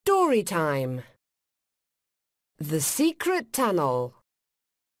Story time. The Secret Tunnel.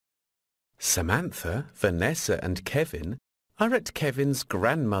 Samantha, Vanessa and Kevin are at Kevin's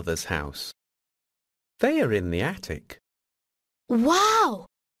grandmother's house. They are in the attic. Wow!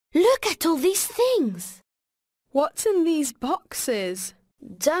 Look at all these things. What's in these boxes?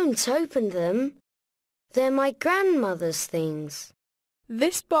 Don't open them. They're my grandmother's things.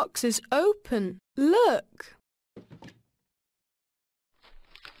 This box is open. Look!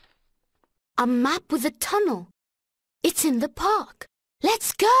 A map with a tunnel. It's in the park.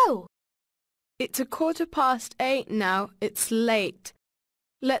 Let's go! It's 8:15 now. It's late.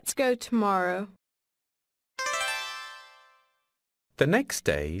 Let's go tomorrow. The next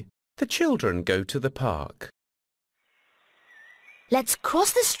day, the children go to the park. Let's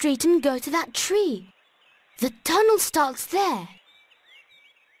cross the street and go to that tree. The tunnel starts there.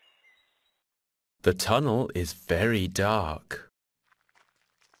 The tunnel is very dark.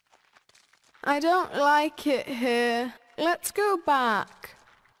 I don't like it here. Let's go back.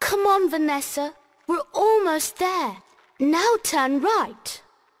 Come on, Vanessa. We're almost there. Now turn right.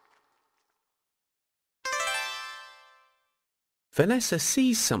 Vanessa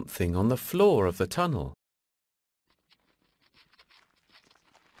sees something on the floor of the tunnel.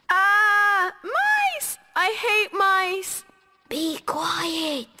 Ah! Mice! I hate mice! Be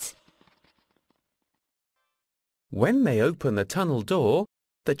quiet. When they open the tunnel door,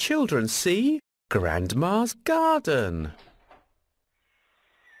 the children see Grandma's garden.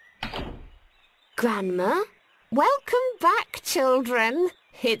 Grandma? Welcome back, children.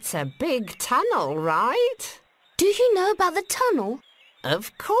 It's a big tunnel, right? Do you know about the tunnel?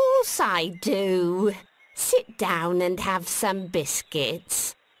 Of course I do. Sit down and have some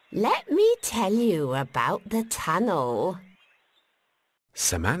biscuits. Let me tell you about the tunnel.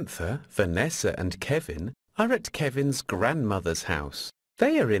 Samantha, Vanessa and Kevin are at Kevin's grandmother's house.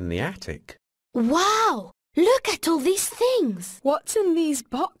 They are in the attic. Wow! Look at all these things. What's in these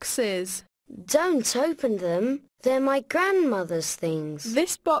boxes? Don't open them. They're my grandmother's things.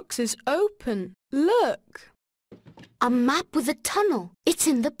 This box is open. Look! A map with a tunnel. It's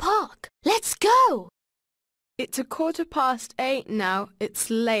in the park. Let's go! It's 8:15 now. It's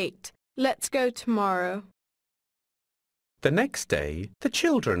late. Let's go tomorrow. The next day, the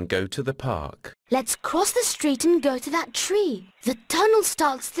children go to the park. Let's cross the street and go to that tree. The tunnel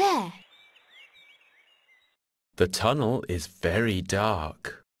starts there. The tunnel is very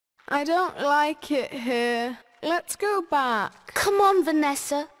dark. I don't like it here. Let's go back. Come on,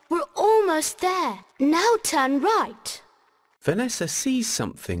 Vanessa. We're almost there. Now turn right. Vanessa sees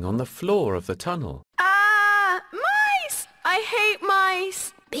something on the floor of the tunnel. Ah! Mice! I hate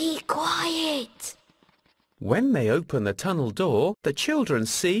mice! Be quiet. When they open the tunnel door, the children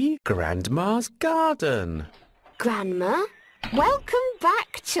see Grandma's garden. Grandma? Welcome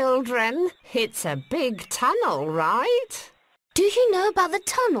back, children. It's a big tunnel, right? Do you know about the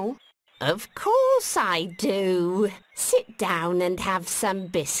tunnel? Of course I do. Sit down and have some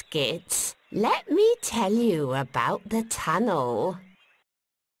biscuits. Let me tell you about the tunnel.